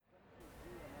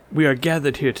We are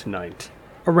gathered here tonight,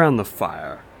 around the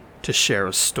fire, to share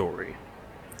a story.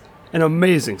 An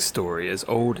amazing story as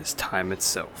old as time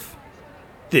itself.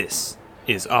 This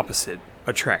is Opposite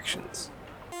Attractions.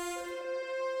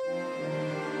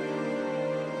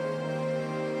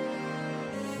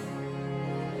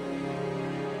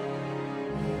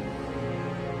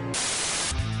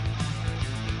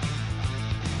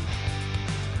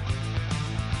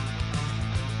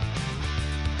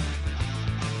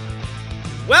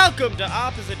 Welcome to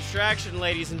Opposite Attraction,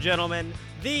 ladies and gentlemen,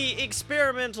 the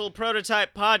experimental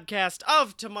prototype podcast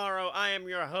of tomorrow. I am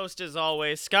your host, as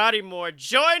always, Scotty Moore,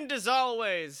 joined as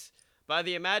always by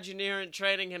the Imagineer in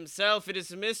training himself. It is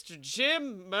Mr.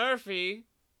 Jim Murphy.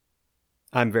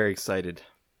 I'm very excited.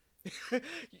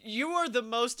 You are the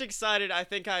most excited I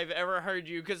think I've ever heard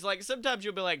you, because sometimes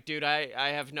you'll be like, dude,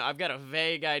 I've got a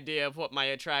vague idea of what my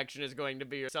attraction is going to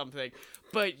be or something,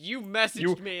 but you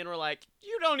messaged me and were like,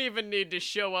 you don't even need to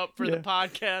show up for the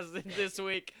podcast this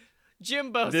week.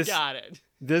 Jimbo's got it.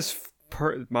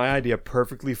 My idea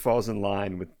falls in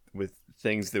line with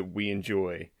things that we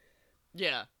enjoy.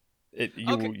 Yeah.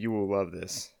 You will love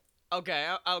this.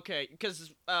 Okay,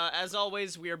 because as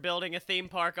always, we are building a theme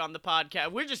park on the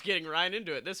podcast. We're just getting right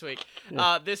into it this week.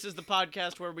 Yeah. This is the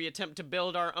podcast where we attempt to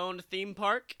build our own theme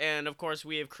park, and of course,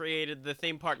 we have created the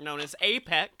theme park known as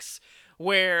Apex,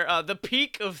 where the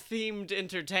peak of themed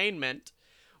entertainment,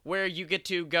 where you get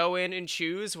to go in and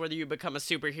choose whether you become a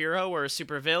superhero or a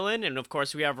supervillain, and of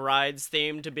course, we have rides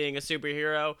themed to being a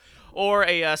superhero or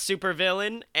a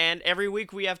supervillain, and every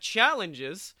week we have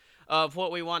challenges of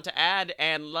what we want to add,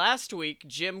 and last week,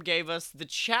 Jim gave us the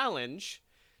challenge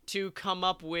to come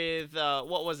up with,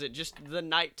 what was it, just the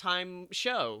nighttime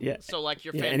show? Yeah. So,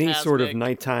 your Fantasmic... any sort of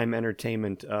nighttime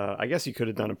entertainment. I guess you could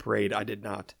have done a parade. I did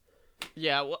not.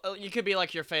 Yeah, well, you could be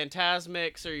like your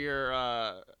Fantasmics or your,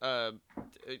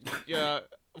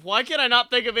 why can I not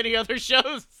think of any other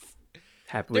shows?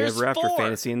 Happily Ever After,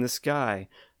 Fantasy in the Sky,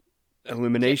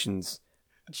 Illuminations.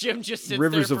 Jim just sits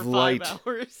Rivers there for of Light. 5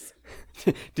 hours.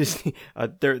 Disney.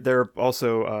 There are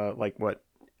also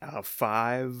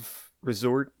 5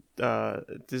 resort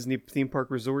Disney theme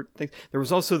park resort things. There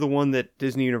was also the one that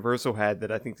Disney Universal had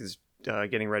that I think is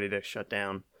getting ready to shut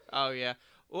down. Oh yeah,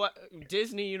 what,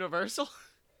 Disney Universal?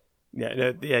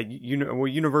 Yeah.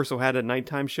 Universal had a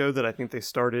nighttime show that I think they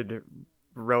started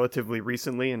relatively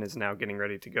recently and is now getting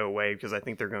ready to go away because I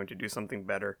think they're going to do something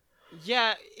better.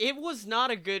 Yeah, it was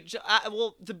not a good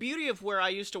well, the beauty of where I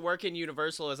used to work in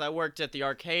Universal is I worked at the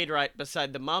arcade right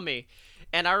beside the Mummy,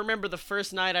 and I remember the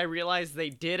first night I realized they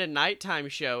did a nighttime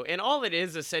show, and all it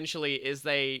is essentially is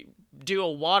they do a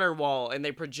water wall and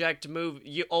they project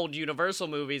old Universal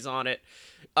movies on it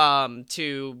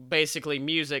to basically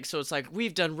music, so it's like,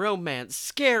 we've done romance,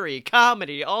 scary,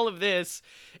 comedy, all of this,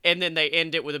 and then they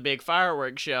end it with a big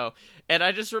fireworks show. And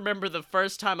I just remember the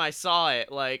first time I saw it,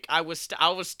 I was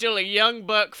still a young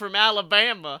buck from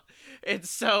Alabama, and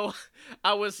so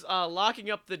I was locking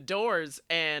up the doors,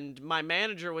 and my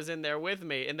manager was in there with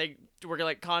me, and they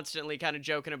were constantly kind of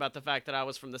joking about the fact that I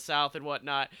was from the South and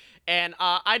whatnot, and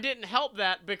I didn't help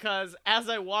that because as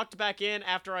I walked back in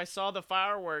after I saw the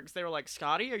fireworks, they were like,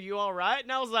 "Scotty, are you all right?"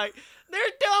 And I was like, "They're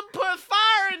done put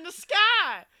fire in the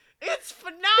sky. It's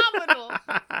phenomenal.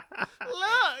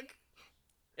 Look."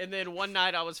 And then one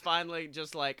night I was finally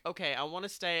just like, okay, I want to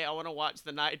stay. I want to watch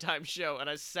the nighttime show. And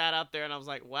I sat out there and I was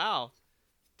like, wow,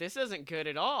 this isn't good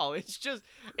at all. It's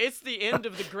the end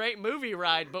of the great movie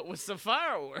ride, but with some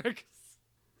fireworks.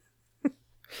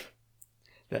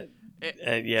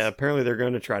 Apparently they're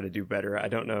going to try to do better. I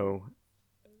don't know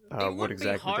what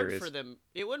exactly there is.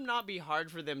 It would not be hard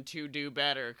for them to do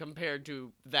better compared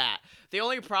to that. The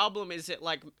only problem is that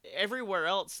everywhere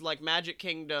else, Magic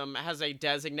Kingdom has a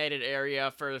designated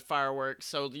area for fireworks.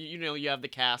 So you have the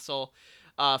castle.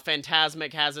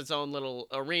 Fantasmic has its own little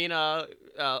arena.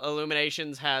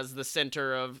 Illuminations has the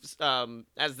center of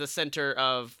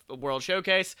World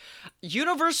Showcase.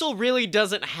 Universal really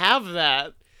doesn't have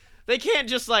that. They can't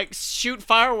just shoot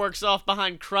fireworks off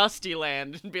behind Krusty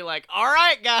Land and be like, all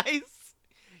right, guys,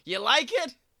 you like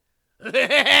it?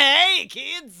 Hey,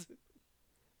 kids.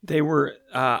 They were,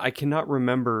 I cannot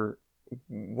remember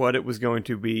what it was going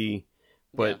to be,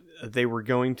 but they were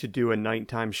going to do a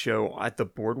nighttime show at the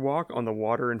boardwalk, on the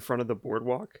water in front of the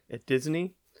boardwalk at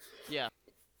Disney. Yeah.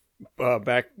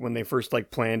 Back when they first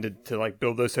planned to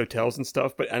build those hotels and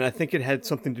stuff, and I think it had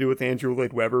something to do with Andrew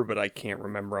Lloyd Webber, but I can't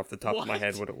remember off the top of my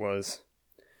head what it was.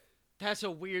 That's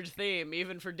a weird theme,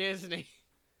 even for Disney.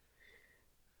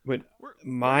 But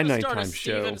my nighttime start a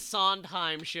show, Stephen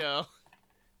Sondheim show.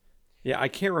 Yeah, I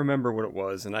can't remember what it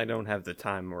was, and I don't have the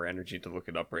time or energy to look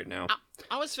it up right now.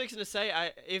 I was fixing to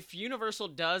say, if Universal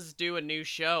does do a new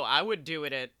show, I would do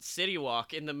it at City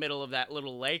Walk in the middle of that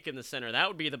little lake in the center. That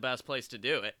would be the best place to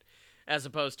do it, as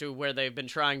opposed to where they've been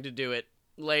trying to do it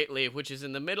lately, which is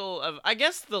in the middle of, I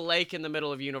guess the lake in the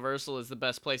middle of Universal is the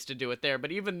best place to do it there.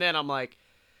 But even then, I'm like,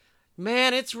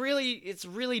 man, it's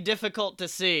really difficult to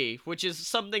see, which is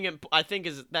something I think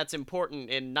that's important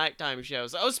in nighttime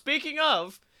shows. Oh, speaking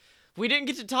of, we didn't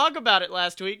get to talk about it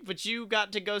last week, but you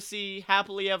got to go see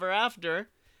Happily Ever After,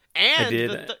 and I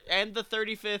did. and the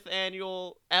 35th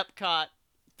annual Epcot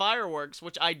fireworks,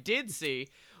 which I did see,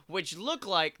 which looked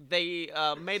like they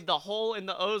made the hole in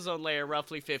the ozone layer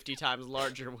roughly 50 times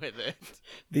larger with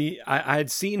it. I had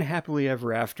seen Happily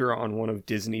Ever After on one of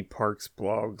Disney Parks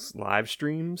blog's live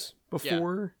streams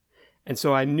before, and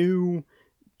so I knew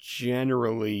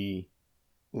generally,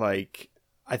 like,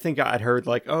 I think I'd heard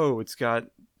like, oh, it's got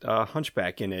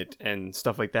Hunchback in it and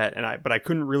stuff like that, but I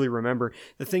couldn't really remember.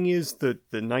 The thing is, the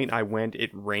night I went,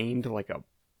 it rained like a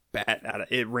bat out of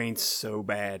it. Rained so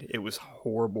bad, it was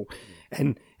horrible,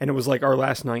 and it was like our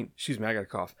last night. Excuse me, I got a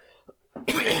cough.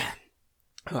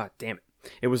 Ah, damn it!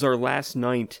 It was our last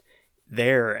night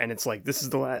there, and it's like this is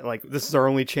this is our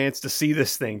only chance to see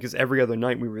this thing, because every other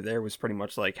night we were there was pretty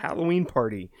much like Halloween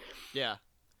party. Yeah.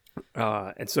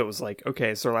 And so it was like,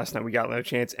 okay, so last night we got another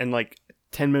chance, and like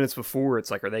 10 minutes before, it's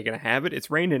like, are they going to have it?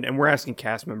 It's raining, and we're asking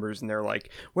cast members, and they're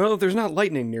like, well, there's not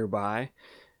lightning nearby.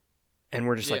 And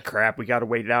we're just like, crap, we got to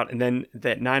wait it out. And then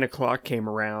that 9 o'clock came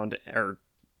around, or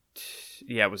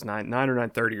yeah, it was 9 or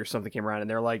 9:30 or something came around, and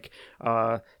they're like,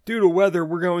 due to weather,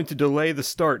 we're going to delay the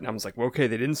start. And I was like, well, okay,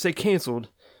 they didn't say canceled.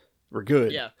 We're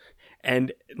good. Yeah.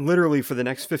 And literally for the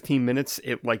next 15 minutes,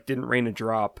 it like didn't rain a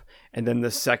drop. And then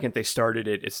the second they started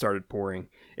it, it started pouring.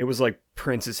 It was like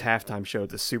Prince's halftime show at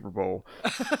the Super Bowl.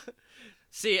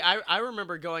 See, I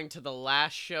remember going to the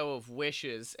last show of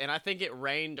Wishes, and I think it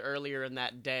rained earlier in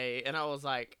that day, and I was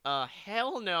like,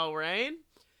 hell no, rain.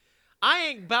 I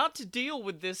ain't about to deal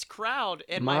with this crowd.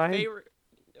 And my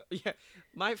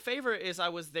favorite is I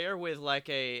was there with like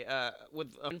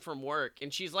with a friend from work,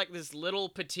 and she's like this little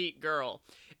petite girl.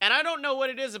 And I don't know what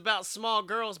it is about small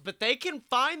girls, but they can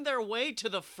find their way to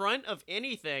the front of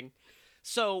anything.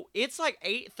 So it's like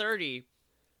 8:30.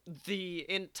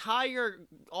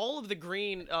 All of the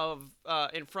green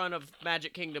in front of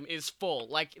Magic Kingdom is full.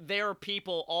 Like, there are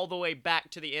people all the way back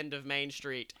to the end of Main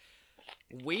Street.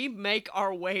 We make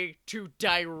our way to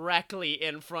directly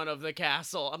in front of the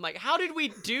castle. I'm like, how did we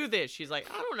do this? She's like,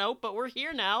 I don't know, but we're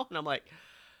here now. And I'm like,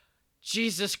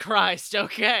 Jesus Christ,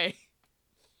 okay.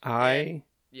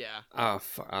 Yeah.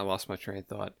 I lost my train of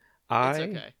thought. It's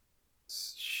okay.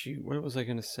 Shoot, what was I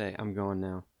going to say? I'm going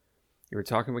now. You were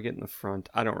talking about getting the front.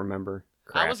 I don't remember.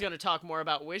 Crap. I was going to talk more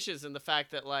about Wishes and the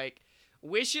fact that, like,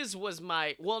 Wishes was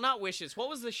not Wishes. What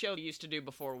was the show you used to do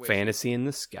before Wishes? Fantasy in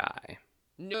the Sky.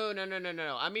 No.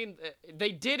 I mean,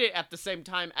 they did it at the same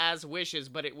time as Wishes,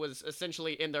 but it was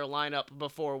essentially in their lineup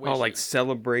before Wishes. Oh, like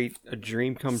Celebrate a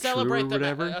Dream Come True or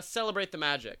whatever? Celebrate the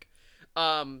Magic.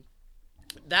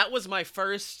 That was my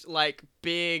first, like,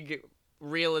 big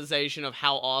realization of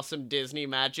how awesome Disney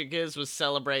Magic is, was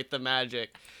Celebrate the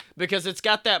Magic. Because it's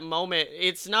got that moment.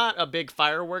 It's not a big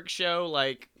fireworks show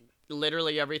like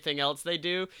literally everything else they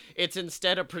do. It's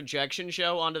instead a projection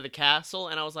show onto the castle,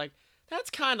 and I was like, that's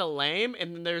kind of lame.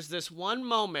 And then there's this one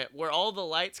moment where all the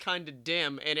lights kind of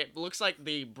dim, and it looks like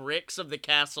the bricks of the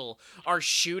castle are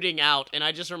shooting out, and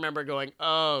I just remember going,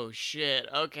 oh shit,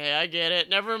 okay, I get it,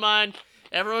 never mind.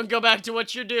 Everyone go back to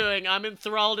what you're doing. I'm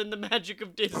enthralled in the magic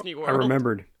of Disney World. I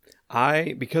remembered.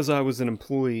 Because I was an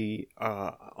employee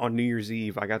on New Year's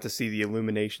Eve, I got to see the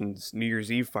Illuminations New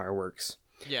Year's Eve fireworks.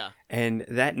 Yeah. And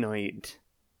that night,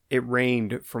 it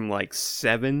rained from like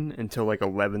 7 until like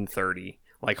 11:30,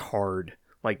 like hard,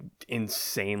 like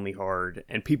insanely hard.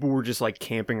 And people were just like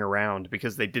camping around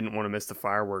because they didn't want to miss the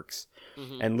fireworks.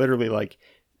 Mm-hmm. And literally like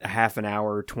a half an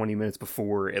hour, 20 minutes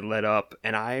before it let up,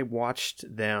 and I watched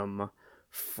them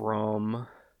from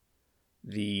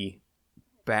the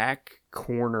back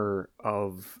corner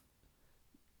of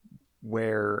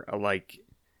where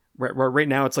right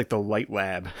now it's like the light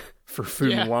lab for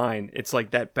Food and Wine. It's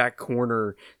like that back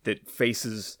corner that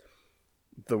faces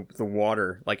the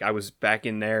water. Like, I was back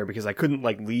in there because I couldn't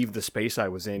like leave the space I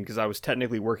was in, because I was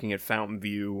technically working at Fountain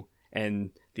View and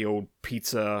the old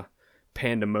Pizza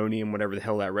Pandemonium, whatever the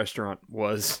hell that restaurant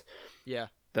was. Yeah.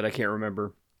 That I can't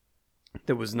remember.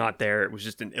 That was not there. It was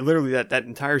just literally that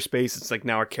entire space. It's like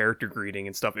now a character greeting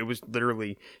and stuff. It was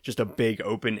literally just a big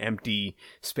open empty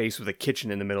space with a kitchen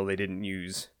in the middle they didn't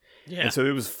use. Yeah. And so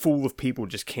it was full of people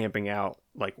just camping out,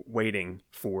 like waiting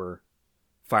for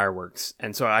fireworks,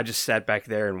 and so I just sat back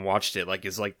there and watched it. Like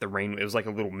it's like the rain. It was like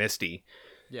a little misty,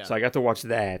 Yeah. so I got to watch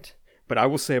that. But I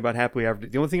will say about Happily Ever,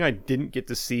 the only thing I didn't get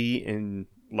to see in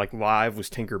like live was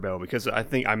Tinkerbell, because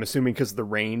I'm assuming because of the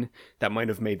rain that might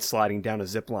have made sliding down a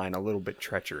zip line a little bit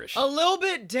treacherous. A little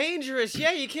bit dangerous.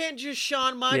 Yeah, you can't just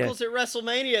Shawn Michaels at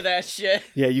WrestleMania that shit.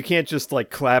 Yeah, you can't just like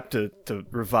clap to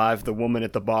revive the woman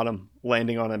at the bottom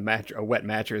landing on a wet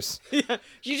mattress. Yeah,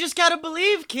 you just gotta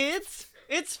believe, kids.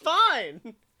 It's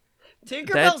fine.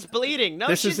 Tinkerbell's bleeding.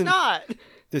 No, she's not.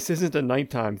 This isn't a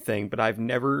nighttime thing, but I've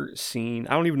never seen.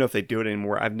 I don't even know if they do it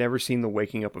anymore. I've never seen the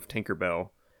waking up of Tinkerbell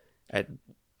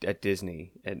at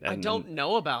Disney. And I don't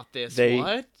know about this. They,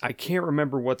 what? I can't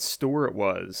remember what store it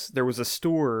was. There was a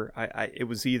store. It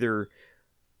was either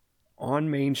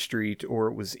on Main Street or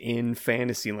it was in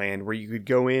Fantasyland, where you could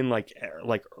go in like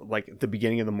at the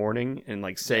beginning of the morning and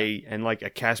like say, and like a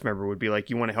cast member would be like,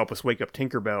 "You want to help us wake up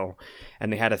Tinkerbell?"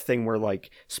 And they had a thing where like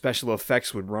special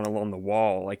effects would run along the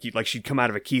wall, like she'd come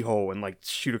out of a keyhole and like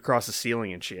shoot across the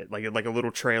ceiling and shit, like a little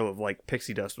trail of like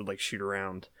pixie dust would like shoot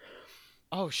around.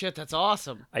 Oh shit, that's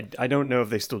awesome. I don't know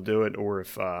if they still do it or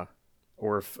if I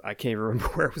can't even remember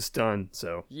where it was done.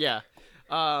 So yeah,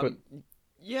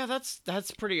 yeah,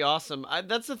 that's pretty awesome.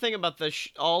 That's the thing about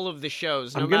all of the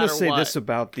shows. No I'm gonna matter say what. this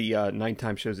about the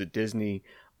nighttime shows at Disney.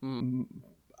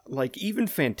 Like even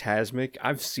Fantasmic,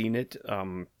 I've seen it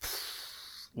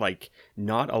like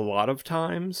not a lot of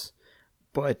times,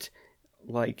 but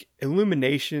like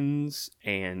Illuminations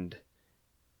and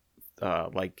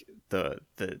like the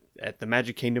at the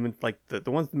Magic Kingdom and like the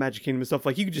ones at the Magic Kingdom and stuff,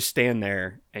 like you could just stand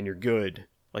there and you're good.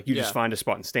 Like you just find a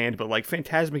spot and stand. But like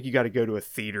Fantasmic, you got to go to a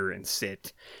theater and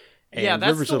sit. And yeah,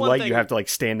 that's Rivers the of one Light, thing. you have to like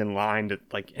stand in line to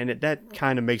like, and that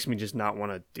kind of makes me just not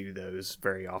want to do those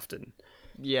very often.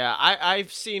 Yeah,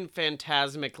 I've seen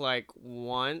Fantasmic like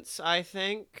once, I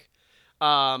think.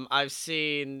 I've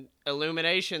seen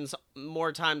Illuminations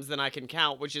more times than I can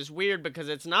count, which is weird because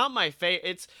it's not my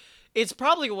favorite. It's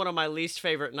probably one of my least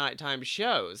favorite nighttime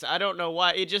shows. I don't know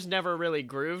why. It just never really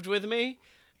grooved with me.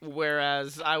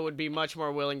 Whereas I would be much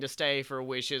more willing to stay for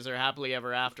Wishes or Happily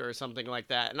Ever After or something like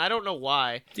that. And I don't know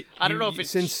why. I don't know if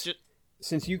it's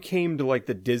since you came to like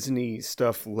the Disney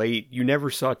stuff late, you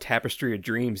never saw Tapestry of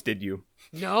Dreams, did you?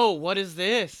 No, what is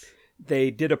this?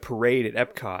 They did a parade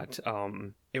at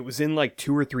Epcot. It was in like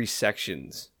 2 or 3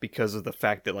 sections because of the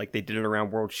fact that like they did it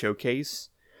around World Showcase,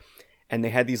 and they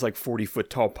had these like 40-foot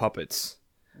tall puppets.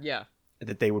 Yeah.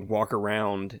 That they would walk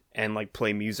around and like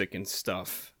play music and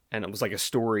stuff. And it was like a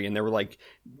story, and there were like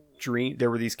there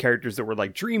were these characters that were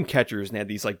like dream catchers and had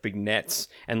these like big nets,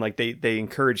 and like they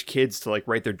encouraged kids to like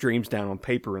write their dreams down on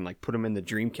paper and like put them in the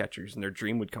dream catchers, and their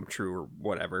dream would come true or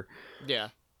whatever. Yeah.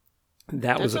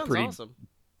 That was a pretty awesome.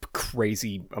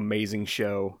 Crazy, amazing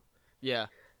show. Yeah.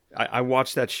 I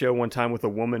watched that show one time with a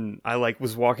woman. I like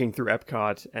was walking through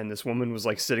Epcot, and this woman was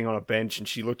like sitting on a bench, and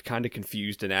she looked kind of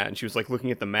confused and she was like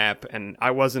looking at the map, and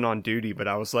I wasn't on duty, but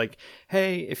I was like,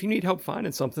 "Hey, if you need help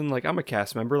finding something, like I'm a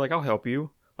cast member, like I'll help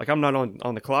you. Like I'm not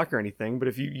on the clock or anything, but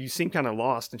if you seem kind of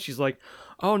lost." And she's like,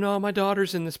 "Oh no, my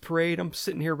daughter's in this parade. I'm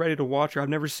sitting here ready to watch her. I've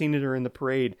never seen her in the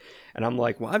parade." And I'm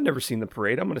like, "Well, I've never seen the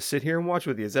parade. I'm going to sit here and watch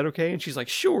with you. Is that okay?" And she's like,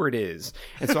 "Sure it is."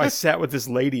 And so I sat with this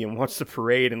lady and watched the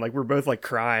parade, and like we're both like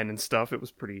crying and stuff. It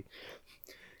was pretty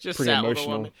sat emotional. With a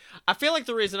woman. I feel like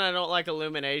the reason I don't like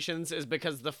Illuminations is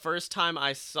because the first time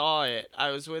I saw it, I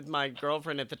was with my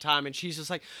girlfriend at the time, and she's just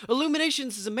like,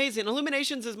 "Illuminations is amazing.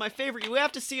 Illuminations is my favorite. You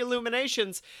have to see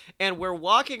Illuminations." And we're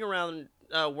walking around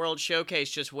World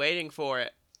Showcase just waiting for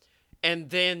it,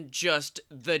 and then just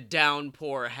the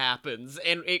downpour happens,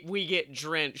 and we get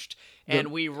drenched, and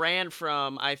we ran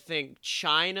from, I think,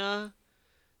 China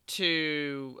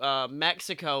to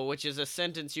Mexico, which is a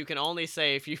sentence you can only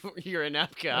say if you're in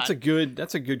Epcot.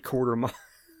 That's a good quarter mile.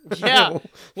 Yeah.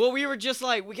 Well, we were just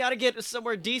like, we got to get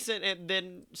somewhere decent, and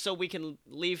then so we can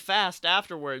leave fast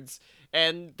afterwards.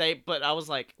 But I was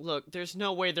like, look, there's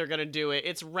no way they're gonna do it.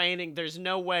 It's raining. There's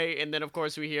no way. And then of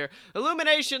course we hear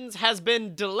Illuminations has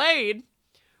been delayed,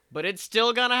 but it's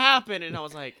still gonna happen. And I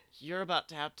was like, you're about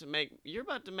to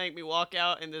make me walk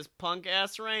out in this punk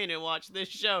ass rain and watch this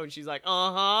show. And she's like,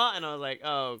 and I was like,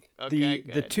 oh, okay,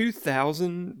 good. The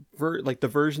 2000 like the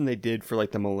version they did for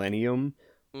like the Millennium.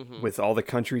 Mm-hmm. With all the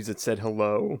countries that said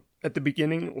hello at the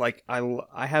beginning, like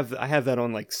I have that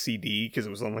on like CD because it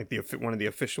was on like one of the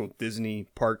official Disney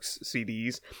Parks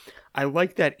CDs. I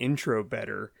like that intro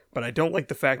better, but I don't like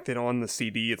the fact that on the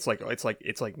CD it's like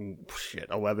shit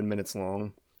 11 minutes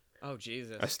long. Oh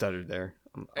Jesus! I stuttered there.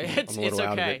 It's out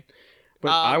okay. of it.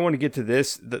 But I want to get to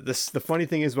this. The funny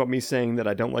thing is about me saying that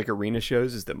I don't like arena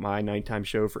shows is that my nighttime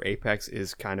show for Apex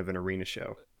is kind of an arena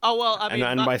show. Oh well, I mean,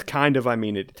 and by kind of I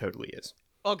mean it totally is.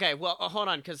 okay, well, hold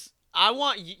on, because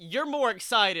you're more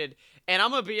excited, and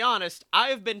I'm gonna be honest.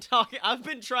 I've been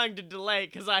trying to delay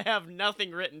because I have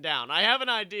nothing written down. I have an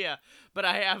idea, but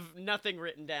I have nothing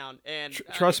written down. And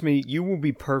Trust me, you will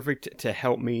be perfect to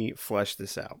help me flesh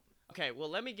this out. okay,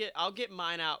 well, I'll get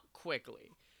mine out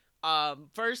quickly.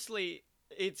 Firstly,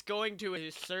 it's going to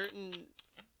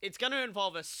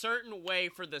involve a certain way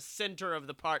for the center of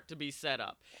the park to be set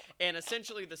up. And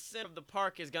essentially the center of the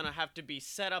park is going to have to be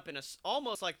set up in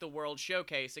almost like the World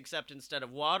Showcase, except instead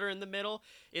of water in the middle,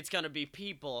 it's going to be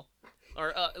people,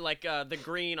 or like the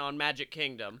green on Magic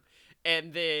Kingdom.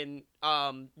 And then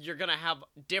you're going to have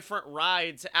different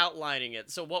rides outlining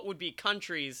it. So what would be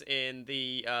countries in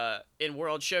the in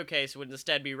World Showcase would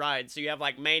instead be rides. So you have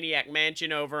like Maniac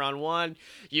Mansion over on one.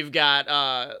 You've got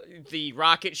the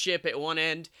rocket ship at one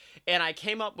end. And I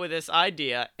came up with this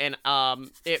idea, and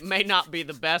it may not be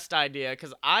the best idea,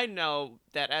 because I know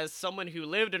that as someone who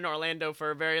lived in Orlando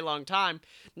for a very long time,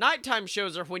 nighttime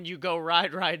shows are when you go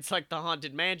ride rides like the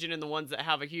Haunted Mansion and the ones that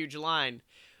have a huge line.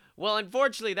 Well,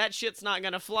 unfortunately, that shit's not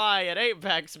going to fly at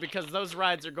Apex because those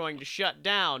rides are going to shut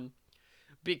down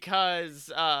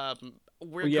because but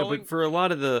for a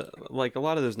lot of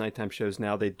those nighttime shows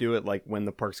now, they do it like when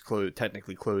the park's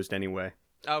technically closed anyway.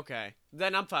 Okay,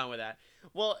 then I'm fine with that.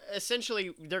 Well,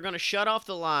 essentially, they're going to shut off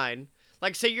the line.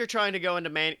 Like, say you're trying to go into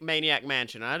Maniac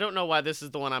Mansion. I don't know why this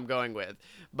is the one I'm going with,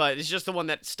 but it's just the one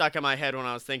that stuck in my head when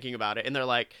I was thinking about it. And they're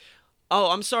like, oh,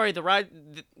 I'm sorry,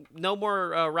 no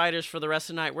more riders for the rest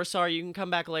of the night. We're sorry, you can come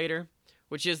back later.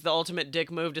 Which is the ultimate dick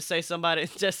move to say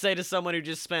to someone who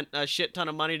just spent a shit ton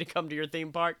of money to come to your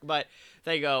theme park. But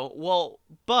they go, well,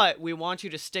 but we want you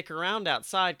to stick around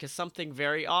outside because something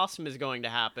very awesome is going to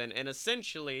happen. And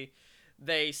essentially,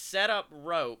 they set up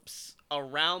ropes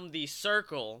around the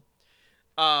circle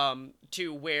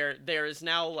to where there is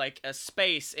now like a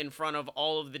space in front of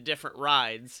all of the different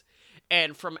rides.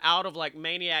 And from out of like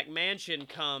Maniac Mansion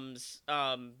comes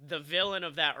the villain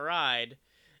of that ride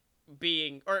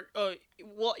being,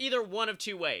 either one of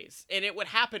two ways. And it would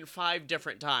happen 5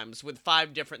 different times with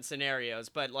 5 different scenarios.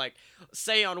 But like,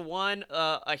 say on one,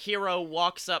 a hero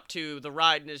walks up to the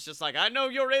ride and is just like, I know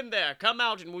you're in there, come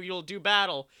out and you'll do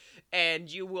battle.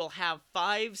 And you will have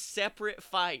 5 separate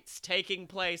fights taking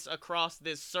place across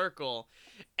this circle.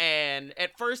 And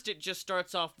at first it just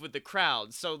starts off with the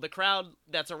crowd. So the crowd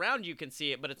that's around you can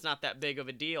see it, but it's not that big of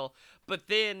a deal. But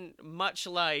then, much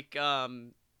like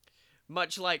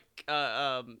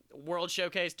World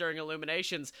Showcase during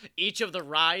Illuminations, each of the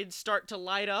rides start to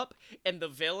light up, and the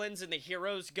villains and the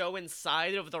heroes go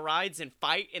inside of the rides and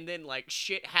fight, and then like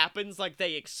shit happens, like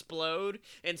they explode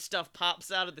and stuff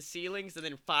pops out of the ceilings, and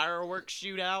then fireworks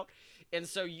shoot out. And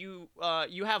so you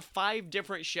have 5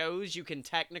 different shows you can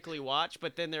technically watch,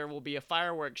 but then there will be a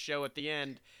fireworks show at the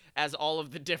end as all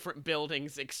of the different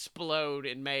buildings explode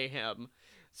in mayhem.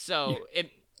 So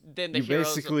then the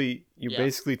heroes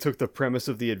basically took the premise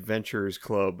of the Adventurers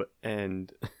Club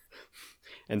and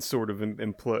sort of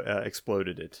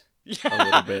exploded it a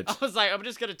little bit. I was like, I'm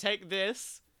just gonna take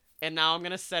this and now I'm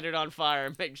gonna set it on fire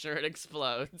and make sure it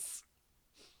explodes.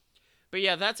 But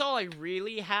yeah, that's all I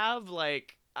really have.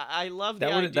 Like, I love the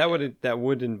idea. That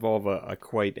would involve a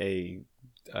quite a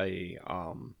I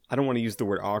don't want to use the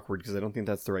word awkward because I don't think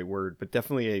that's the right word, but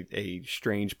definitely a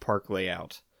strange park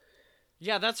layout.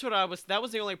 Yeah, that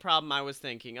was the only problem I was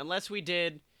thinking. Unless we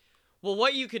did, well,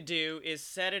 what you could do is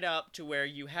set it up to where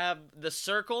you have the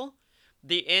circle.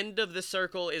 The end of the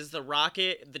circle is the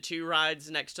rocket, the 2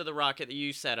 rides next to the rocket that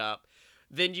you set up.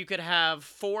 Then you could have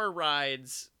 4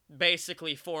 rides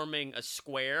basically forming a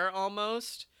square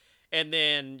almost. And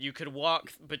then you could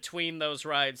walk between those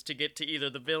rides to get to either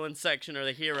the villain section or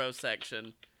the hero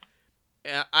section.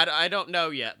 I don't know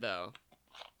yet, though.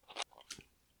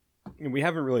 We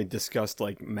haven't really discussed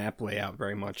like map layout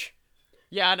very much.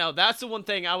 Yeah, I know. That's the one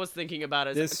thing I was thinking about,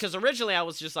 because originally I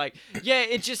was just like, yeah,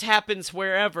 it just happens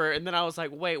wherever. And then I was like,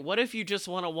 wait, what if you just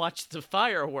want to watch the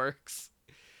fireworks?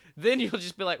 Then you'll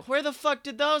just be like, where the fuck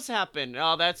did those happen?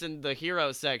 Oh, that's in the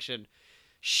hero section.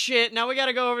 Shit, now we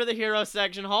gotta go over to the hero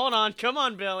section. Hold on. Come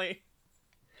on, Billy.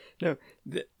 No,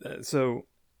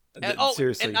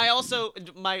 seriously. And I also,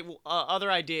 my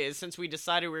other idea is, since we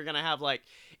decided we were going to have, like,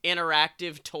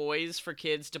 interactive toys for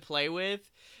kids to play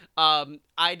with,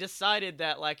 I decided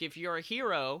that, like, if you're a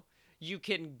hero, you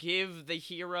can give the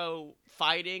hero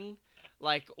fighting,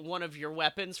 like, one of your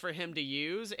weapons for him to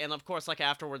use, and of course, like,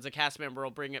 afterwards, a cast member will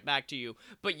bring it back to you.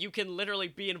 But you can literally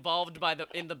be involved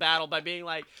in the battle by being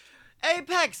like,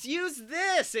 Apex, use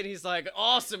this! And he's like,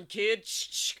 awesome, kid.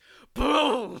 Shh,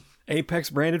 boom! Apex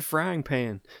branded frying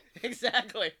pan.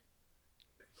 Exactly.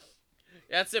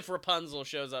 That's if Rapunzel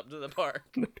shows up to the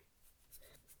park.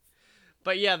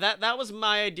 But yeah, that was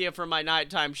my idea for my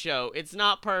nighttime show. It's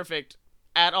not perfect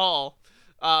at all,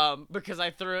 because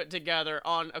I threw it together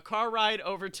on a car ride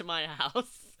over to my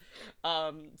house.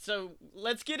 So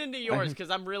let's get into yours, because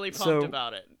I'm really pumped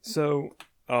about it. So,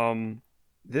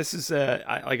 this is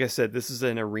like I said, this is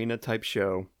an arena type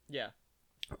show. Yeah.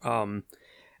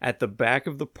 At the back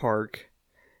of the park,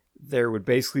 there would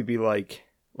basically be like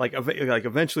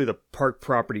eventually the park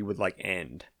property would like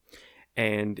end.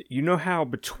 And you know how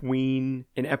in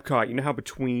Epcot,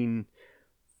 between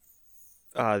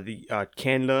the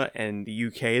Canada and the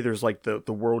UK, there's like the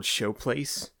World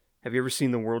Showplace. Have you ever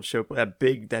seen the World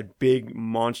Showplace? That big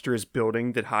monstrous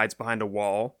building that hides behind a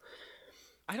wall.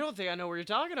 I don't think I know what you're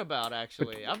talking about.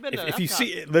 Actually, I've been. If you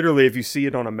see it, literally, if you see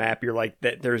it on a map, you're like,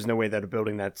 there's no way that a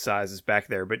building that size is back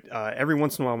there. But every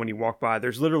once in a while, when you walk by,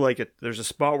 there's literally there's a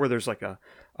spot where there's like a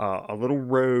little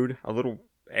road, a little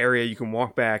area you can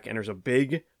walk back, and there's a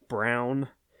big brown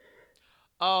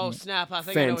snap, I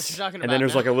think fence, I know what you're talking about. and then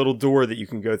there's like a little door that you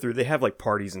can go through. They have like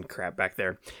parties and crap back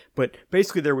there, but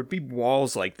basically there would be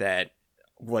walls like that,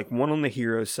 like one on the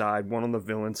hero side, one on the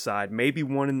villain side, maybe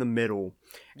one in the middle,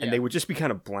 and they would just be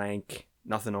kind of blank,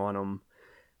 nothing on them.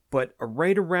 But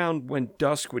right around when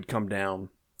dusk would come down,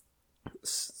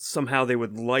 somehow they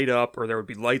would light up, or there would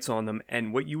be lights on them,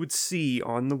 and what you would see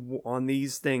on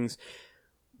these things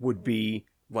would be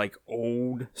like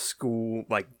old school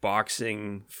like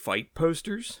boxing fight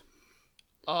posters.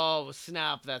 Oh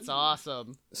snap, that's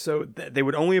awesome. So they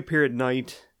would only appear at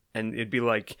night, and it'd be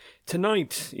like,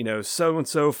 tonight, so and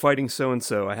so fighting so and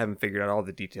so. I haven't figured out all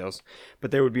the details,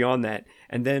 but they would be on that.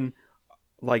 And then,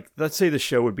 like, let's say the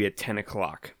show would be at 10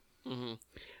 o'clock. Mm-hmm.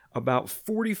 About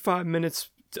 45 minutes,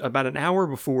 about an hour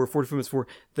before, 45 minutes before,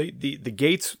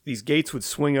 these gates would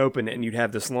swing open, and you'd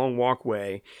have this long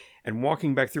walkway. And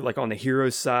walking back through, like on the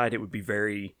hero's side, it would be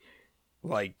very,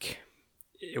 like,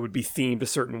 it would be themed a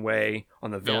certain way. On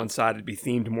the villain side, it'd be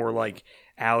themed more like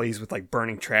alleys with like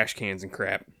burning trash cans and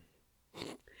crap.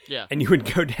 Yeah. And you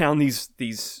would go down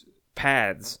these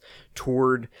paths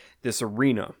toward this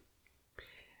arena.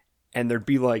 And there'd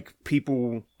be like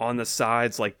people on the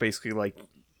sides, like basically like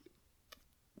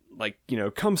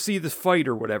come see this fight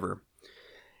or whatever.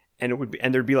 And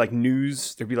there'd be like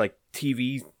news, there'd be like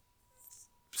TV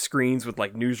screens with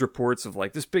like news reports of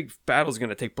like, this big battle's going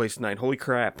to take place tonight. Holy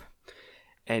crap.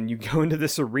 And you go into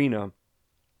this arena,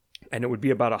 and it would be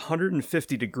about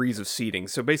 150 degrees of seating.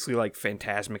 So basically like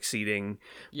Phantasmic seating,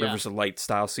 Rivers of Light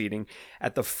style seating.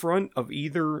 At the front of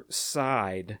either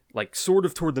side, like sort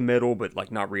of toward the middle, but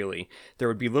like not really, there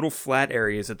would be little flat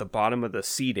areas at the bottom of the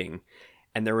seating,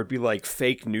 and there would be like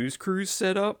fake news crews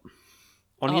set up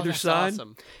on either side.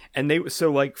 Awesome. And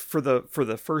so like for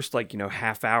the first like,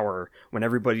 half hour, when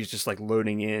everybody's just like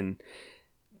loading in,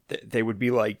 they would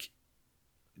be like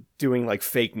doing like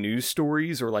fake news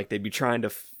stories, or like they'd be trying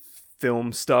to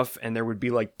film stuff, and there would be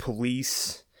like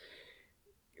police,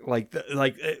 what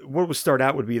would start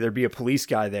out would be there'd be a police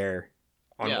guy there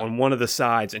on one of the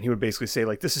sides, and he would basically say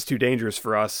like, this is too dangerous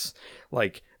for us,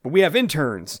 like, but we have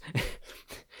interns.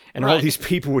 And all these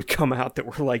people would come out that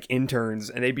were like interns,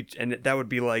 and that would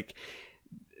be like,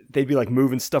 they'd be like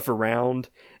moving stuff around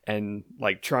and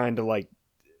like trying to like,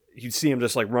 you'd see them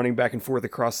just like running back and forth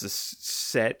across the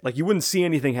set. Like you wouldn't see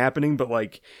anything happening, but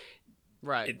like,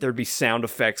 there'd be sound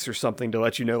effects or something to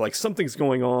let you know like something's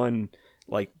going on,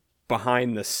 like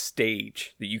behind the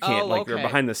stage that you can't or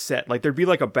behind the set. Like there'd be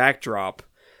like a backdrop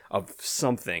of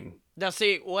something. Now,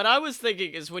 see, what I was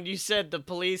thinking is when you said the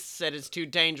police said it's too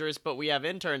dangerous, but we have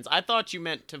interns, I thought you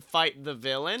meant to fight the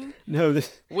villain. No,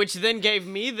 which then gave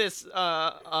me this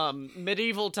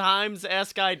medieval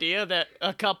times-esque idea that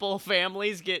a couple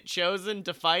families get chosen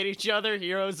to fight each other,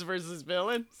 heroes versus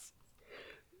villains.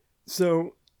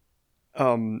 So,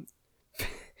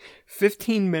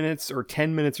 15 minutes or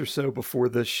 10 minutes or so before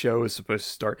the show is supposed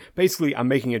to start, basically, I'm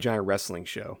making a giant wrestling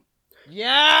show.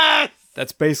 Yes!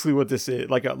 That's basically what this is,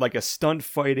 like a stunt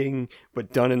fighting,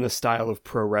 but done in the style of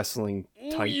pro wrestling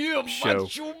type show.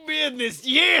 Macho madness,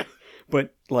 yeah!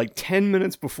 But like 10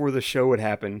 minutes before the show would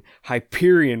happen,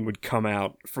 Hyperion would come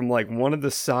out from like one of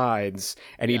the sides,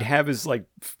 and he'd have his like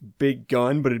big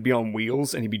gun, but it'd be on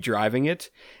wheels, and he'd be driving it,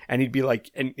 and he'd be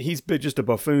like, and he's just a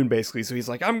buffoon basically, so he's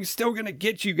like, I'm still gonna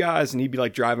get you guys, and he'd be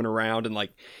like driving around, and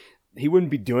like, he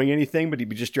wouldn't be doing anything, but he'd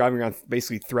be just driving around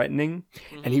basically threatening.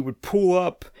 Mm-hmm. And he would pull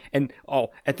up, and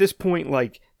at this point,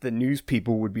 like, the news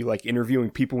people would be like interviewing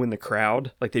people in the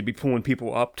crowd. Like they'd be pulling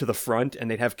people up to the front, and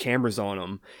they'd have cameras on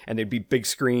them, and they'd be big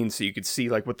screens so you could see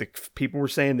like what the people were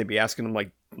saying. They'd be asking them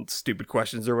like stupid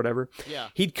questions or whatever. Yeah.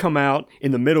 He'd come out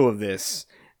in the middle of this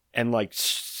and like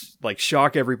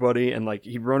shock everybody, and like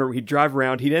he'd drive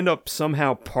around. He'd end up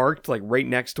somehow parked like right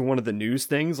next to one of the news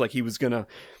things, like he was gonna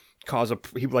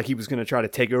he was gonna try to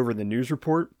take over the news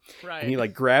report. Right. And he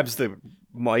like grabs the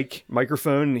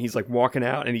microphone, and he's like walking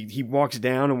out, and he walks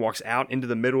down and walks out into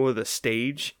the middle of the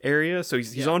stage area. So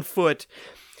he's on foot.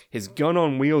 His gun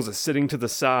on wheels is sitting to the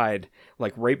side,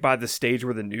 like right by the stage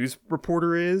where the news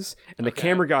reporter is. And the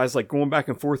camera guy's like going back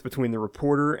and forth between the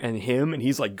reporter and him. And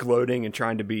he's like gloating and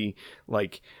trying to be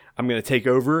like, I'm going to take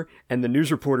over. And the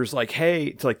news reporter's like,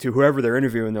 hey, to whoever they're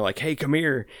interviewing, they're like, hey, come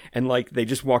here. And like, they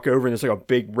just walk over, and there's like a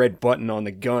big red button on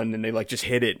the gun, and they like just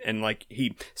hit it. And like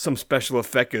some special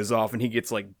effect goes off, and he gets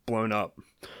like blown up.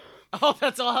 Oh,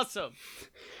 that's awesome.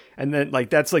 And then, like,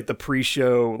 that's, like, the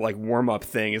pre-show, like, warm-up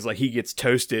thing is, like, he gets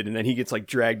toasted, and then he gets, like,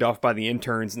 dragged off by the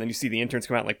interns, and then you see the interns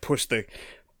come out and, like, push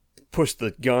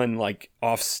the gun, like,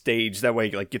 off stage. That way,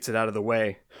 like, gets it out of the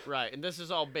way. Right, and this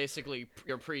is all basically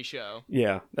your pre-show.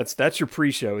 Yeah, that's your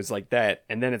pre-show is like that.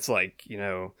 And then it's, like, you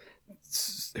know,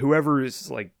 whoever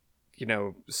is, like, you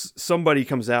know, somebody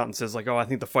comes out and says, like, oh, I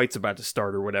think the fight's about to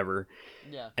start or whatever.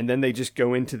 Yeah. And then they just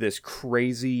go into this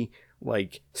crazy,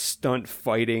 like, stunt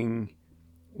fighting,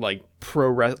 like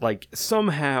like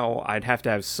somehow I'd have to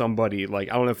have somebody, like,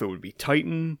 I don't know if it would be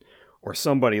Titan or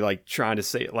somebody like trying to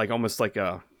say, like, almost like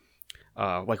a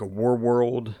War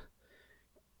World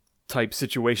type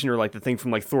situation, or like the thing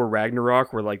from like Thor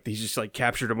Ragnarok where like he's just like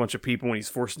captured a bunch of people and he's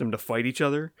forcing them to fight each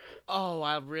other. Oh,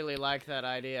 I really like that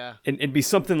idea. And it'd be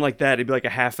something like that. It'd be like a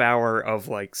half hour of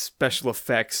like special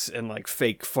effects and like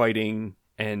fake fighting,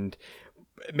 and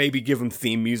maybe give them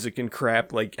theme music and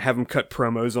crap, like have them cut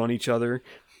promos on each other.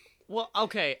 Well,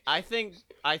 okay, I think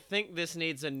this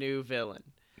needs a new villain.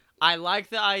 I like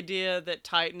the idea that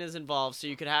Titan is involved, so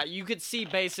you could see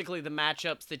basically the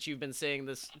matchups that you've been seeing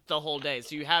the whole day.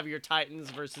 So you have your Titans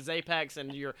versus Apex, and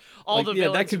the villains. Yeah,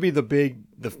 that could be the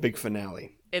big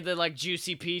finale. And then like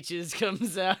Juicy Peaches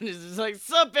comes out and is just like,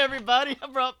 "Sup, everybody? I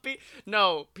brought peach."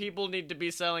 No, people need to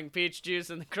be selling peach juice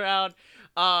in the crowd.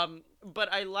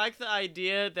 But I like the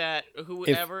idea that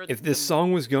whoever if this show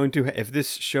was going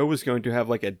to have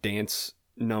like a dance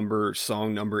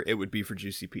song number, it would be for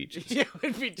Juicy Peaches.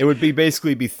 It would be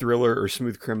basically be Thriller or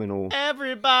Smooth Criminal.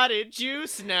 Everybody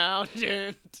juice now.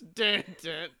 Dun, dun,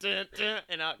 dun, dun, dun,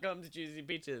 and out comes Juicy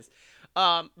Peaches.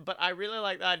 But I really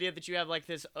like the idea that you have like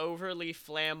this overly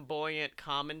flamboyant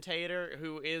commentator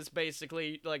who is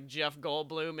basically like Jeff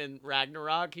Goldblum in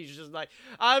Ragnarok. He's just like,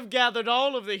 I've gathered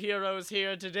all of the heroes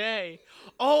here today.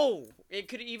 Oh,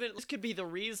 this could be the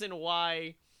reason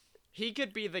why he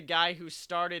could be the guy who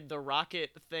started the rocket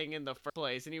thing in the first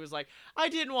place. And he was like, I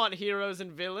didn't want heroes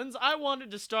and villains. I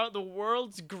wanted to start the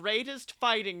world's greatest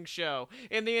fighting show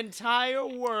in the entire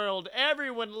world.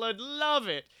 Everyone would love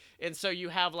it. And so you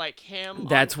have like him.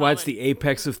 That's why it's the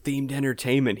apex of themed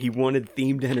entertainment. He wanted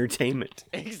themed entertainment.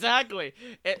 Exactly.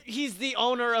 He's the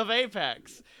owner of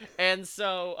Apex. And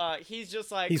so he's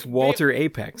just like... He's Walter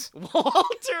Apex.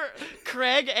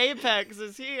 Craig Apex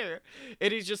is here.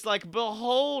 And he's just like,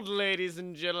 behold, ladies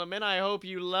and gentlemen, I hope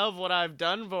you love what I've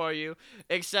done for you.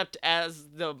 Except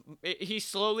he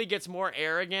slowly gets more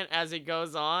arrogant as he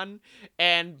goes on.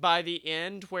 And by the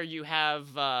end, where you have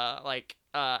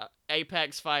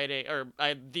Apex fighting, or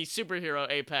the superhero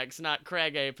Apex, not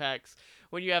Craig Apex.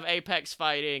 When you have Apex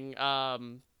fighting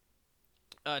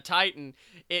Titan,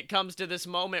 it comes to this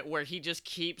moment where he just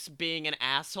keeps being an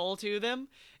asshole to them,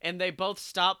 and they both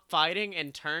stop fighting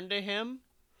and turn to him,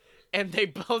 and they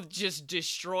both just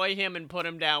destroy him and put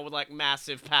him down with like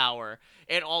massive power,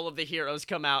 and all of the heroes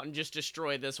come out and just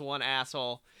destroy this one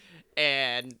asshole,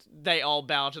 and they all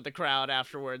bow to the crowd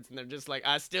afterwards, and they're just like,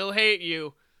 I still hate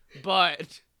you,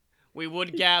 but we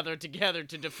would gather together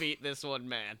to defeat this one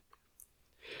man.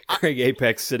 Craig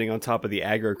Apex sitting on top of the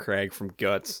aggro crag from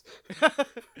Guts.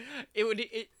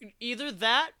 Either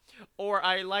that, or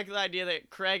I like the idea that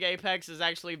Craig Apex is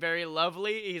actually very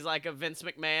lovely. He's like a Vince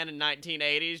McMahon in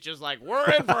 1980s, just like,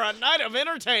 we're in for a night of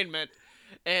entertainment.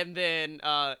 And then,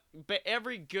 but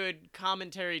every good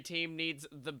commentary team needs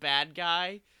the bad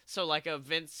guy. So like a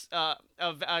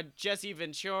Jesse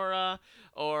Ventura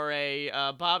or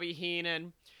a Bobby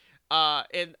Heenan.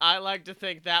 And I like to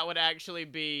think that would actually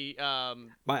be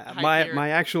my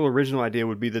actual original idea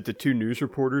would be that the two news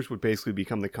reporters would basically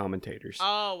become the commentators.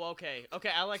 Oh, okay,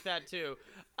 I like that too.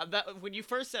 When you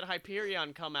first said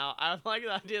Hyperion come out, I like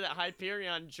the idea that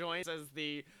Hyperion joins as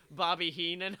the Bobby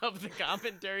Heenan of the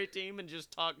commentary team and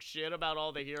just talk shit about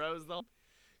all the heroes though.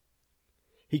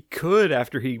 He could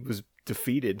after he was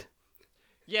defeated.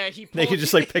 Yeah, they could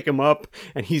just like pick him up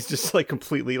and he's just like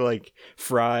completely like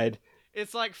fried.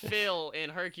 It's like Phil in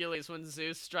Hercules when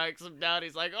Zeus strikes him down.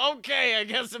 He's like, okay, I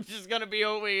guess I'm just gonna be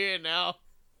over here now.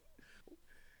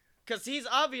 Because he's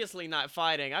obviously not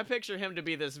fighting. I picture him to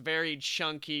be this very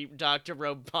chunky Dr.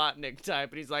 Robotnik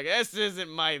type, and he's like, this isn't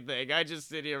my thing. I just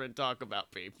sit here and talk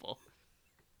about people.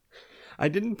 I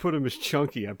didn't put him as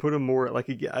chunky. I put him more like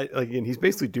again. He's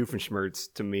basically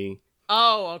Doofenshmirtz to me.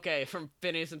 Oh, okay, from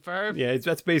Phineas and Ferb. Yeah,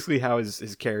 that's basically how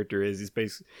his character is.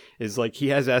 Is like he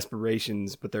has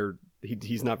aspirations, but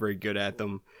he's not very good at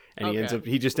them, and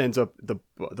he just ends up the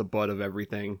butt of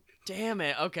everything. Damn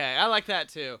it. Okay, I like that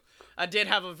too. I did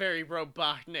have a very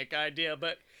Robotnik idea,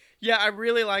 but yeah, I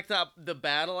really like the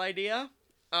battle idea.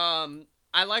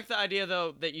 I like the idea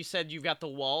though that you said you've got the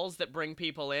walls that bring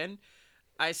people in.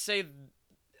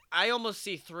 I almost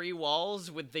see 3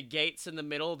 walls with the gates in the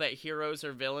middle that heroes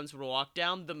or villains would walk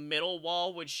down. The middle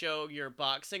wall would show your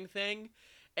boxing thing,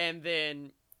 and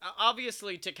then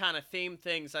obviously to kind of theme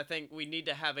things, I think we need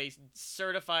to have a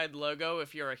certified logo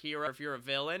if you're a hero or if you're a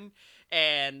villain.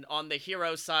 And on the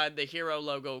hero side, the hero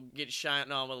logo gets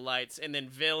shining on with lights, and then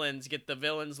villains get the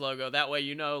villains logo. That way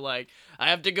you know, like, I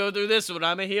have to go through this when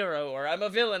I'm a hero, or I'm a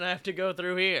villain, I have to go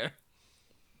through here.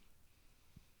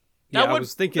 Yeah, I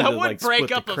was thinking that to, would like, break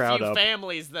split up the a crowd few up.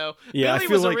 families, though. Yeah, Billy I feel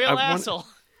was a like real asshole.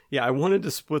 Yeah, I wanted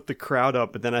to split the crowd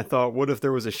up, but then I thought, what if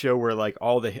there was a show where like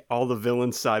all the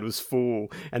villain side was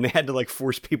full, and they had to like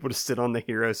force people to sit on the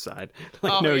hero side?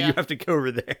 Like, no, you have to go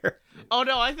over there. Oh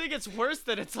no, I think it's worse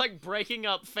that it's like breaking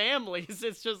up families.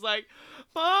 It's just like,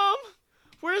 Mom,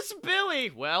 where's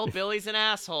Billy? Well, Billy's an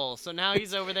asshole, so now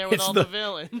he's over there with all the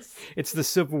villains. It's the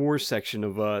Civil War section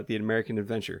of the American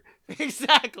Adventure.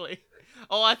 Exactly.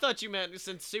 Oh, I thought you meant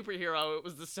since superhero, it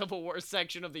was the Civil War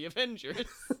section of the Avengers.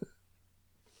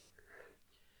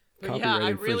 But yeah, I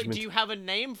really. Do you have a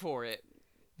name for it?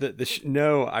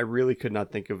 No, I really could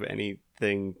not think of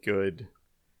anything good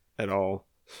at all.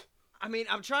 I mean,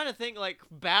 I'm trying to think. Like,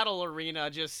 Battle Arena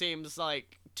just seems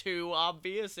like too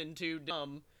obvious and too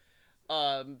dumb.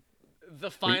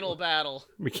 The final battle.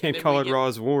 We can't call it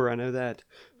Raw's War. I know that.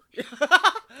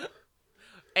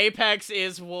 Apex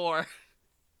is war.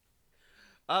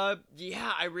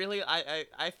 Yeah,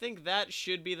 I think that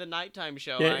should be the nighttime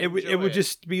show. Yeah, it would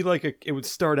just be like it would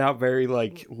start out very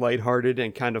like lighthearted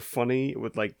and kind of funny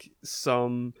with like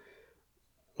some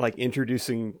like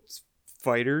introducing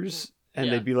fighters, and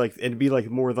it'd be like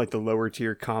more like the lower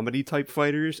tier comedy type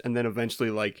fighters, and then eventually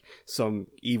like some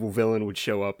evil villain would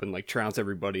show up and like trounce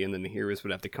everybody, and then the heroes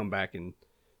would have to come back and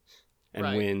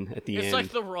win at the end. It's like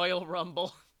the Royal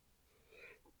Rumble.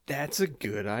 That's a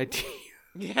good idea.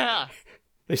 Yeah.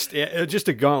 Just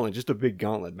a gauntlet, just a big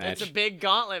gauntlet match. It's a big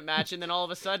gauntlet match, and then all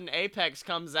of a sudden Apex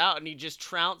comes out and he just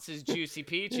trounces Juicy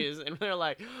Peaches, and they're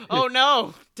like, "Oh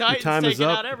no, Titan's taking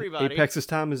out everybody." Apex's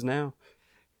time is now.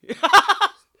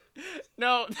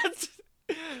 No,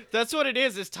 that's what it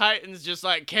is. Is Titan's just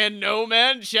like, can no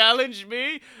man challenge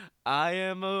me? I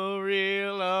am a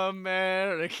real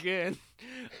American.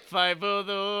 Fight for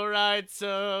the rights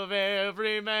of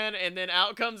every man. And then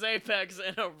out comes Apex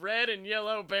in a red and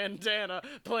yellow bandana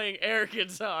playing air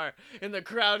guitar. And the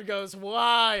crowd goes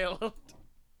wild.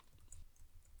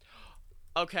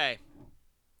 Okay.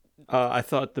 I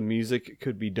thought the music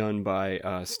could be done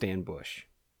by Stan Bush.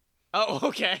 Oh,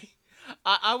 okay.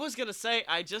 I was going to say,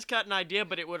 I just got an idea,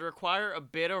 but it would require a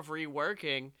bit of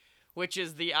reworking, which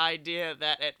is the idea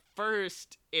that at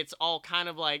first it's all kind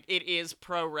of like it is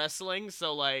pro wrestling.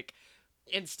 So like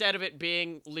instead of it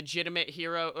being legitimate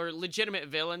hero or legitimate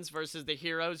villains versus the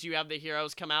heroes, you have the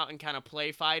heroes come out and kind of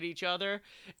play fight each other.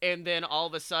 And then all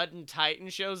of a sudden Titan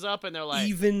shows up and they're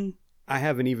like, I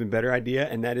have an even better idea.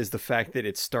 And that is the fact that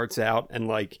it starts out and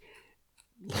like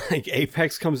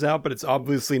Apex comes out, but it's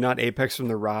obviously not Apex from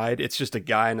the ride. It's just a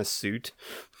guy in a suit.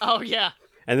 Oh yeah.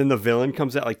 And then the villain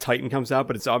comes out, like Titan comes out,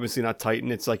 but it's obviously not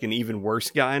Titan. It's like an even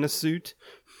worse guy in a suit.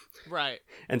 Right.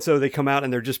 And so they come out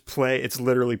and they're just it's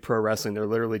literally pro wrestling. They're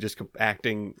literally just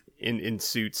acting in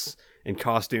suits and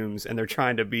costumes, and they're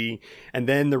trying to be, and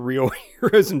then the real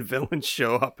heroes and villains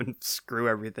show up and screw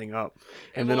everything up.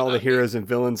 And then all the heroes and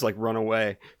villains like run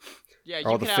away. Yeah,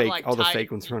 all the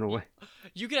fake ones run away.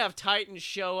 You could have Titan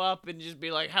show up and just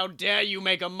be like, how dare you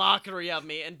make a mockery of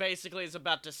me? And basically is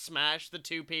about to smash the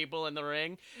two people in the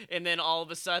ring. And then all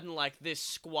of a sudden, like, this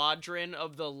squadron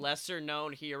of the lesser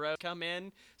known heroes come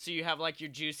in. So you have, like, your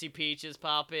Juicy Peaches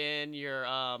pop in, your,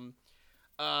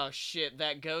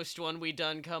 that ghost one we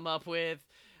done come up with.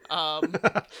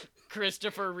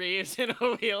 Christopher Reeves in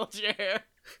a wheelchair.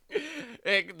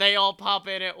 They all pop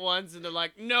in at once and they're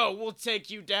like, no, we'll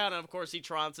take you down. And of course he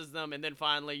trounces them, and then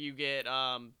finally you get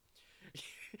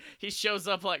he shows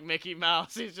up like Mickey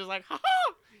Mouse. He's just like, ha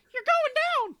ha, you're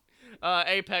going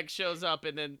Apex shows up,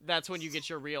 and then that's when you get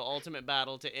your real ultimate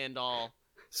battle to end all.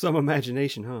 Some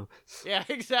imagination, huh? Yeah,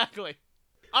 exactly.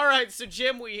 All right, so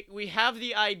Jim, we have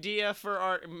the idea for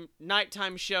our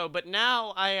nighttime show, but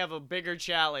now I have a bigger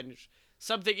challenge.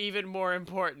 Something even more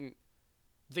important.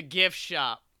 The gift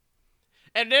shop.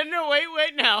 And then, no,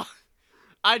 wait now.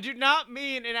 I do not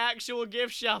mean an actual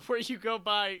gift shop where you go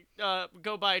buy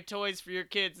toys for your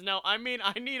kids. No, I mean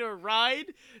I need a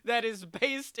ride that is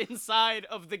based inside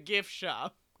of the gift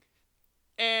shop.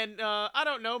 And, I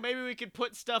don't know, maybe we could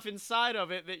put stuff inside of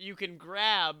it that you can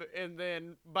grab, and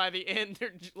then by the end,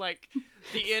 like,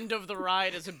 the end of the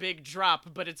ride is a big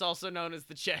drop, but it's also known as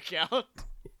the checkout.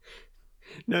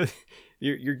 No,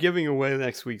 you're giving away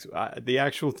next week's. The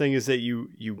actual thing is that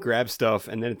you grab stuff,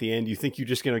 and then at the end, you think you're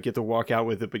just going to get to walk out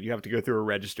with it, but you have to go through a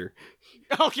register.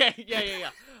 Okay,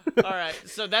 yeah. All right,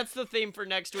 so that's the theme for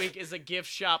next week is a gift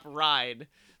shop ride.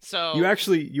 So you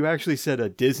actually said a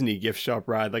Disney gift shop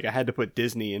ride. Like I had to put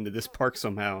Disney into this park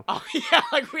somehow. Oh yeah,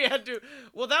 like we had to.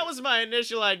 Well, that was my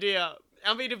initial idea.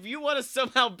 I mean, if you want to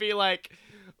somehow be like,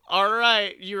 all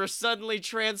right, you're suddenly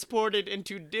transported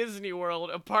into Disney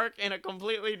World, a park in a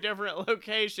completely different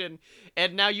location,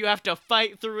 and now you have to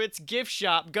fight through its gift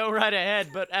shop. Go right ahead.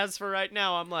 But as for right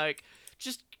now, I'm like,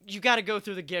 just you got to go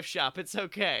through the gift shop. It's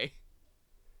okay.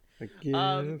 A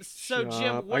gift so shop.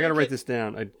 Jim, I gotta write this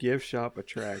down. A gift shop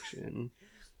attraction.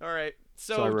 All right.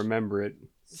 So I remember it.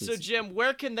 So Jim,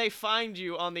 where can they find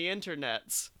you on the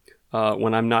internets?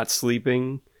 When I'm not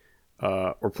sleeping,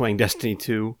 or playing Destiny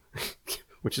 2,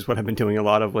 which is what I've been doing a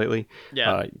lot of lately.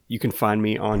 Yeah. You can find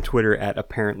me on Twitter at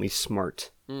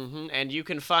apparentlysmart. Mm-hmm. And you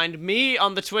can find me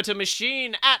on the Twitter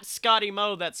machine at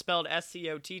ScottyMo. That's spelled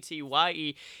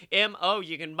SCOTTYEMO.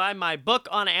 You can buy my book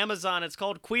on Amazon. It's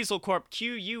called Quetzalcorp,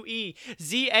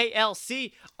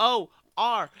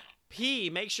 QUEZALCORP.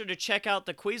 Make sure to check out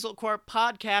the Quetzalcorp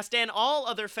podcast and all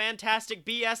other fantastic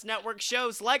BS Network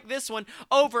shows like this one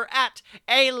over at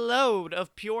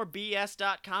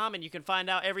aloadofpurebs.com, and you can find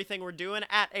out everything we're doing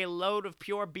at A Load of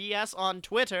Pure BS on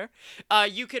Twitter.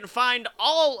 You can find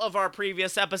all of our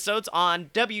previous episodes on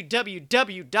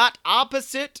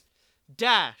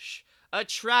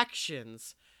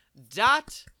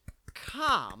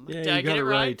www.opposite-attractions.com. Yeah, Did I get it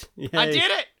right? Yay. I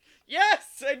did it!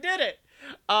 Yes, I did it!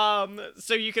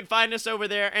 So you can find us over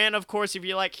there, and of course, if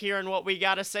you like hearing what we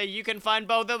gotta say, you can find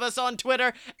both of us on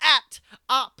Twitter at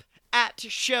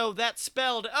 @show. That's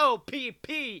spelled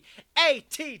OPPATTSHOW.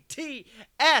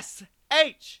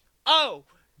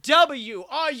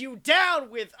 Are you down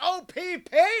with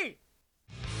OPP?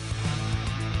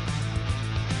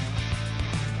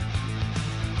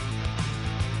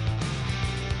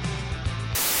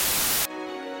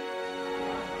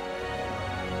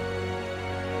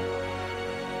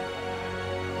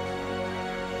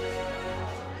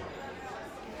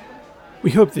 We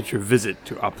hope that your visit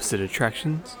to Opposite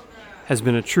Attractions has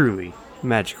been a truly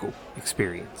magical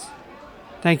experience.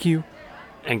 Thank you,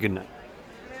 and good night.